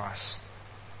the cross.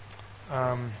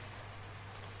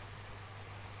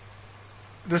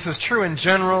 This is true in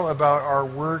general about our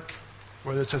work,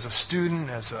 whether it's as a student,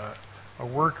 as a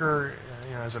worker,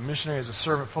 as a missionary, as a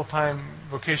servant, full-time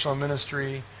vocational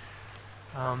ministry.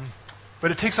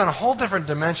 But it takes on a whole different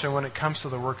dimension when it comes to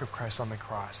the work of Christ on the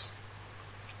cross.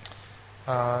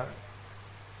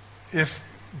 If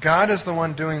God is the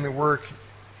one doing the work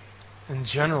in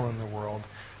general in the world,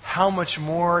 how much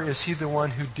more is he the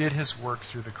one who did his work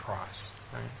through the cross?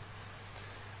 Right?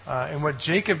 And what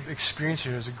Jacob experienced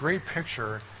here is a great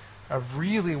picture of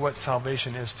really what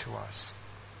salvation is to us.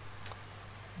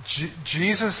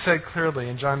 Jesus said clearly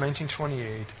in John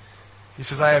 19:28, he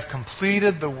says, I have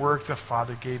completed the work the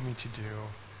Father gave me to do.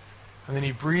 And then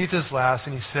he breathed his last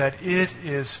and he said, it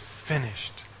is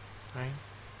finished. Right?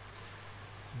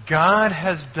 God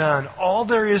has done all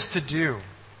there is to do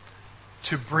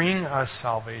to bring us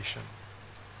salvation.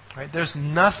 Right? There's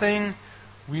nothing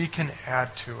we can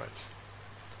add to it.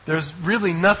 There's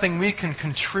really nothing we can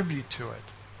contribute to it.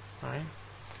 Right?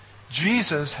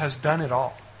 Jesus has done it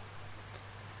all.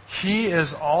 He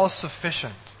is all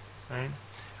sufficient. Right?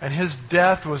 And his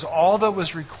death was all that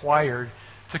was required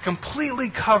to completely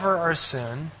cover our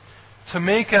sin, to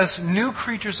make us new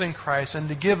creatures in Christ, and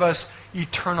to give us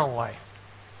eternal life.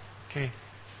 Okay?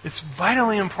 It's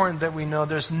vitally important that we know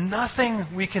there's nothing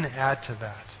we can add to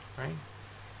that. Right?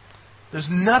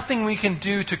 There's nothing we can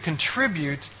do to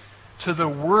contribute to the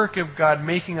work of God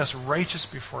making us righteous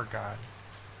before God.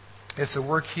 It's a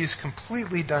work he's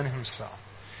completely done himself.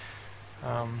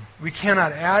 We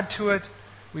cannot add to it.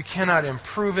 We cannot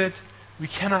improve it. We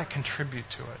cannot contribute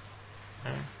to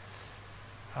it.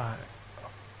 Right?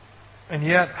 And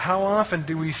yet, how often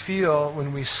do we feel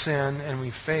when we sin and we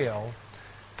fail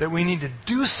that we need to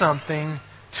do something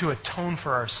to atone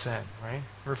for our sin? Right?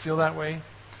 Ever feel that way?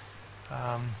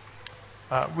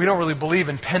 We don't really believe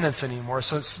in penance anymore,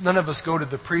 so none of us go to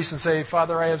the priest and say,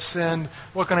 Father, I have sinned.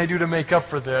 What can I do to make up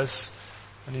for this?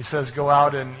 And he says, go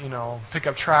out and, pick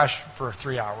up trash for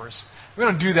 3 hours. We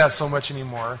don't do that so much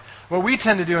anymore. What we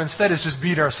tend to do instead is just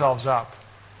beat ourselves up.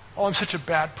 Oh, I'm such a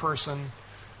bad person.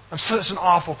 I'm such an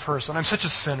awful person. I'm such a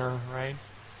sinner, right?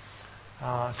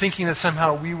 Thinking that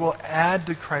somehow we will add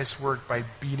to Christ's work by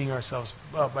beating ourselves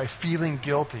up, by feeling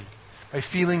guilty, by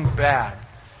feeling bad.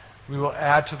 We will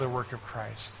add to the work of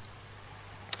Christ.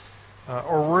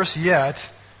 Or worse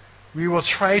yet, we will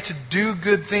try to do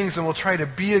good things and we'll try to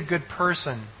be a good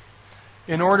person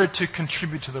in order to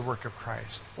contribute to the work of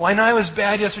Christ. Well, I know I was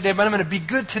bad yesterday, but I'm going to be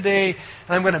good today and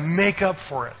I'm going to make up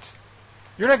for it.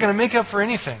 You're not going to make up for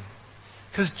anything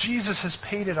because Jesus has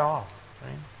paid it all.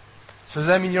 Right? So does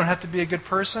that mean you don't have to be a good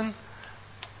person?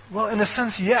 Well, in a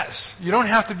sense, yes. You don't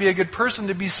have to be a good person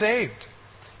to be saved.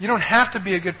 You don't have to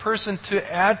be a good person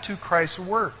to add to Christ's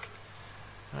work.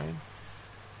 Right?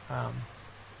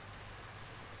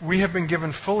 We have been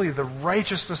given fully the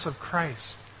righteousness of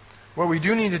Christ. What we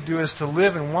do need to do is to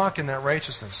live and walk in that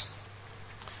righteousness.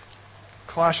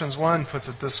 Colossians 1 puts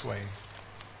it this way.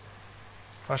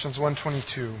 Colossians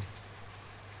 1:22.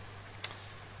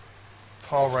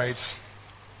 Paul writes,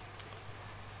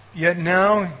 Yet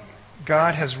now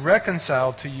God has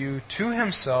reconciled to you to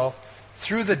himself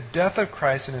through the death of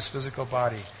Christ in his physical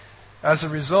body. As a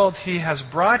result, he has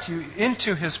brought you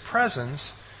into his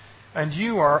presence, and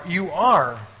you are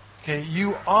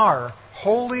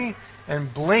holy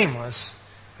and blameless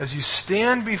as you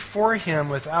stand before him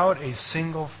without a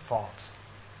single fault.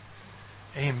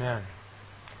 Amen.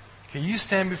 Okay, you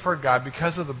stand before God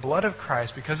because of the blood of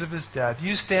Christ, because of his death.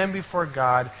 You stand before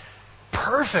God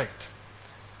perfect,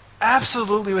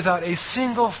 absolutely without a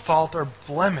single fault or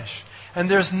blemish. And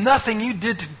there's nothing you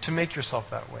did to make yourself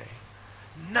that way.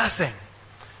 Nothing.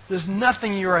 There's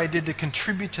nothing you or I did to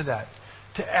contribute to that,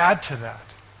 to add to that.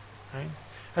 Right?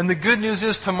 And the good news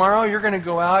is tomorrow you're going to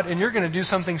go out and you're going to do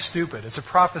something stupid. It's a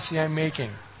prophecy I'm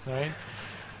making. Right?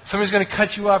 Somebody's going to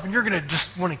cut you off and you're going to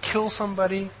just want to kill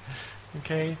somebody.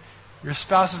 Okay? Your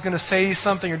spouse is going to say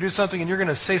something or do something and you're going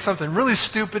to say something really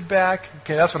stupid back.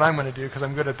 Okay, that's what I'm going to do because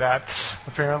I'm good at that,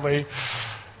 apparently.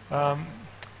 And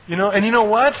you know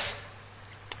what?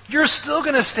 You're still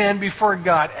going to stand before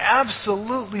God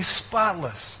absolutely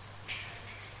spotless.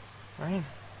 Right?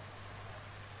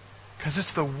 Because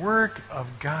it's the work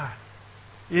of God.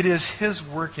 It is His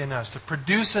work in us to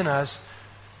produce in us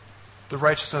the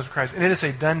righteousness of Christ. And it is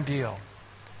a done deal.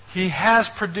 He has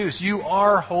produced. You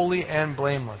are holy and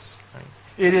blameless. Right?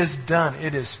 It is done.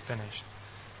 It is finished.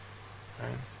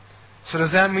 Right? So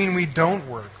does that mean we don't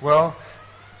work? Well,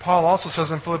 Paul also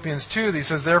says in Philippians 2, he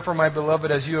says, "Therefore, my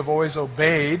beloved, as you have always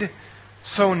obeyed,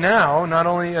 so now, not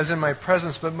only as in my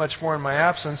presence, but much more in my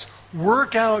absence,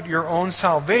 work out your own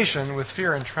salvation with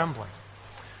fear and trembling."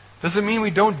 Does it mean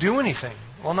we don't do anything?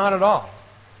 Well, not at all.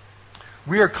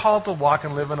 We are called to walk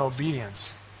and live in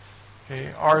obedience.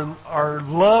 Okay? Our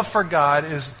love for God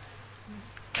is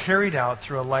carried out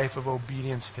through a life of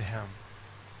obedience to Him.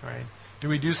 Right? Do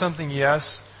we do something?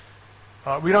 Yes.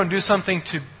 We don't do something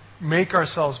to make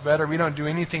ourselves better. We don't do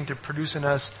anything to produce in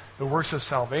us the works of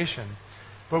salvation.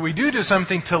 But we do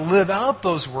something to live out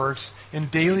those works in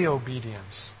daily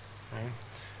obedience. Right?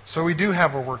 So we do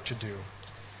have a work to do.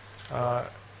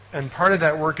 And part of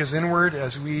that work is inward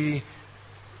as we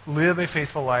live a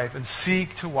faithful life and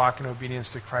seek to walk in obedience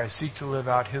to Christ, seek to live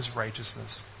out His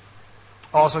righteousness.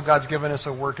 Also, God's given us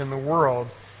a work in the world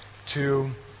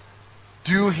to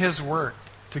do His work,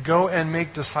 to go and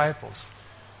make disciples,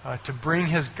 to bring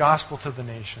His gospel to the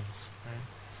nations. Right?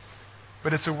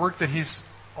 But it's a work that He's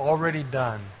already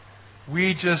done.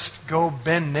 We just go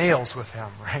bend nails with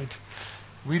Him, right?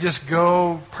 We just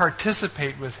go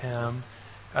participate with Him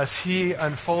as He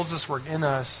unfolds this work in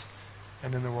us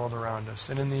and in the world around us.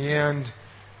 And in the end,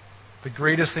 the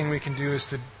greatest thing we can do is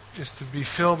to be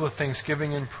filled with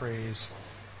thanksgiving and praise,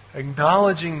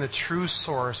 acknowledging the true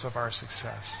source of our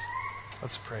success.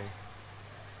 Let's pray.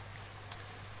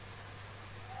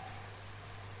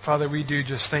 Father, we do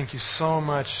just thank You so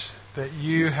much that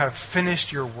You have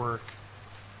finished Your work.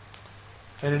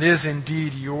 And it is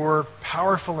indeed Your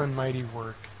powerful and mighty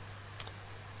work.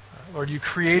 Lord, You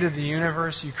created the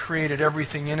universe. You created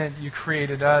everything in it. You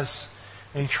created us.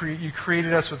 And You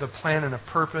created us with a plan and a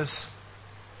purpose.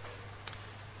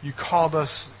 You called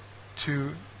us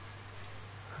to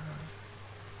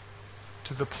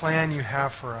the plan You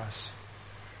have for us.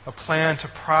 A plan to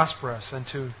prosper us and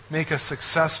to make us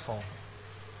successful.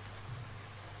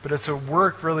 But it's a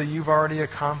work really You've already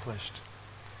accomplished.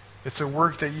 It's a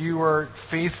work that You are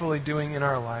faithfully doing in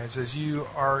our lives as You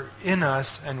are in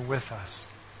us and with us.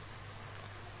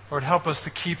 Lord, help us to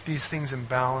keep these things in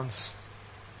balance,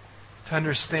 to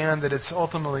understand that it's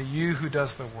ultimately You who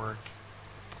does the work.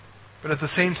 But at the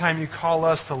same time, You call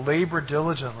us to labor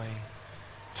diligently,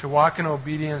 to walk in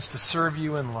obedience, to serve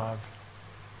You in love,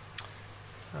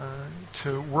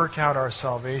 to work out our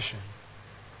salvation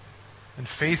in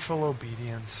faithful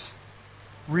obedience,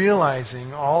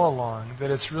 realizing all along that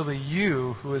it's really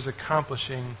You who is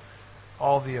accomplishing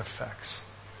all the effects.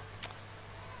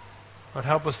 Lord,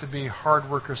 help us to be hard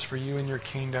workers for You and Your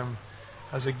kingdom.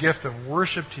 As a gift of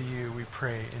worship to You, we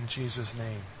pray in Jesus'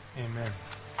 name. Amen.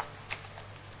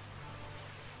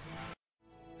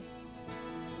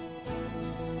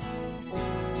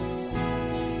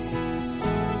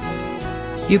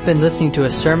 You've been listening to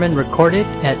a sermon recorded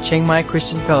at Chiang Mai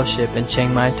Christian Fellowship in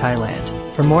Chiang Mai,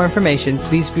 Thailand. For more information,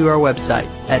 please view our website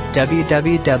at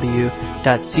www.ccfth.org.